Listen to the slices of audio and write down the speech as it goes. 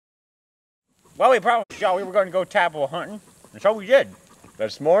Well, we promised y'all we were going to go tadpole hunting, and so we did.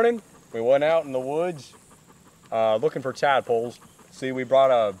 This morning, we went out in the woods looking for tadpoles. See, we brought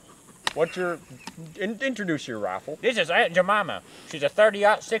a, introduce your rifle. This is Aunt Jemima. She's a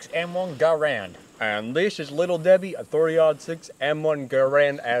 30-06 M1 Garand. And this is Little Debbie, a 30-06 M1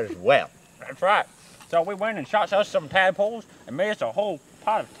 Garand as well. That's right. So we went and shot us some tadpoles and made us a whole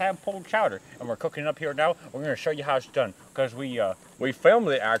pot of tadpole chowder. And we're cooking it up here now. We're going to show you how it's done. Because we filmed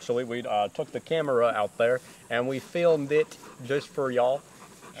it actually. We took the camera out there and we filmed it just for y'all.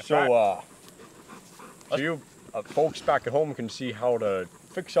 So, so you folks back at home can see how to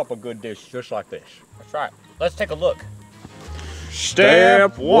fix up a good dish just like this. That's right. Let's take a look.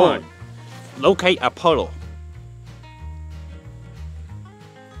 Step 1. Locate a puddle.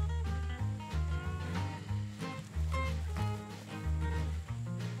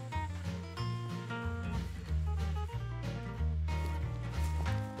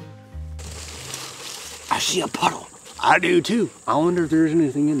 I see a puddle. I do too. I wonder if there's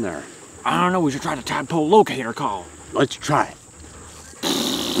anything in there. I don't know, we should try the tadpole locator call. Let's try it.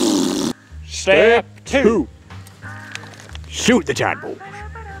 Step 2. Shoot the tadpole.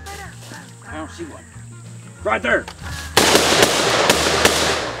 I don't see one. Right there.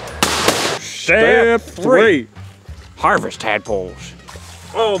 Step 3. Harvest tadpoles.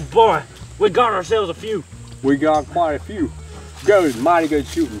 Oh boy, we got ourselves a few. We got quite a few. Goes mighty good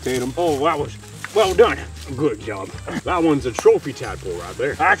shooting, Tatum. Oh, that was well done. Good job. That one's a trophy tadpole right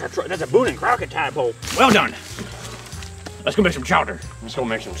there. That's a Boone and Crockett tadpole. Well done. Let's go make some chowder. Let's go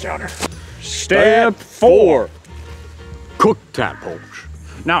make some chowder. Step 4. Cook tadpoles.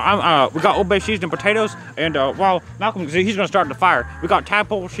 Now, we got Old Bay seasoned potatoes, and while Malcolm, he's gonna start the fire, we got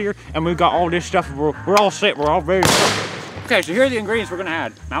tadpoles here, and we got all this stuff. We're all set. We're all ready. Okay, so here are the ingredients we're gonna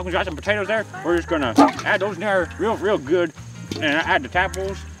add. Malcolm's got some potatoes there. We're just gonna add those in there real good, and add the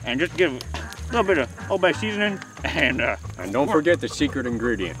tadpoles, and just give a little bit of Old Bay seasoning, and don't forget the secret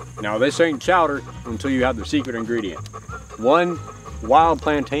ingredient. Now, this ain't chowder until you have the secret ingredient. 1 wild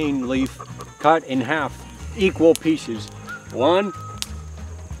plantain leaf cut in half, equal pieces. 1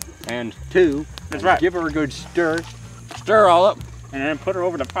 and 2. That's right. Give her a good stir. Stir all up, and then put her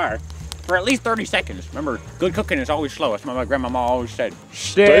over the fire for at least 30 seconds. Remember, good cooking is always slow. That's what my grandmama always said.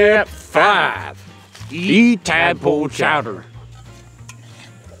 Step 5. Eat tadpole chowder.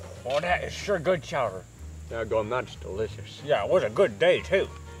 Oh, that is sure good chowder. Doggone, that's delicious. Yeah, it was a good day too.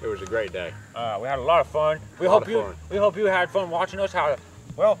 It was a great day. We had a lot of fun. We hope you had fun watching us.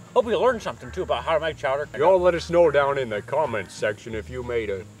 Hope you learned something too about how to make chowder. Y'all let us know down in the comments section if you made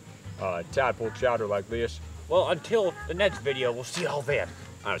a tadpole chowder like this. Well, until the next video, we'll see y'all then.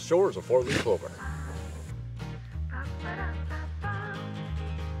 Shores of 4-leaf clover.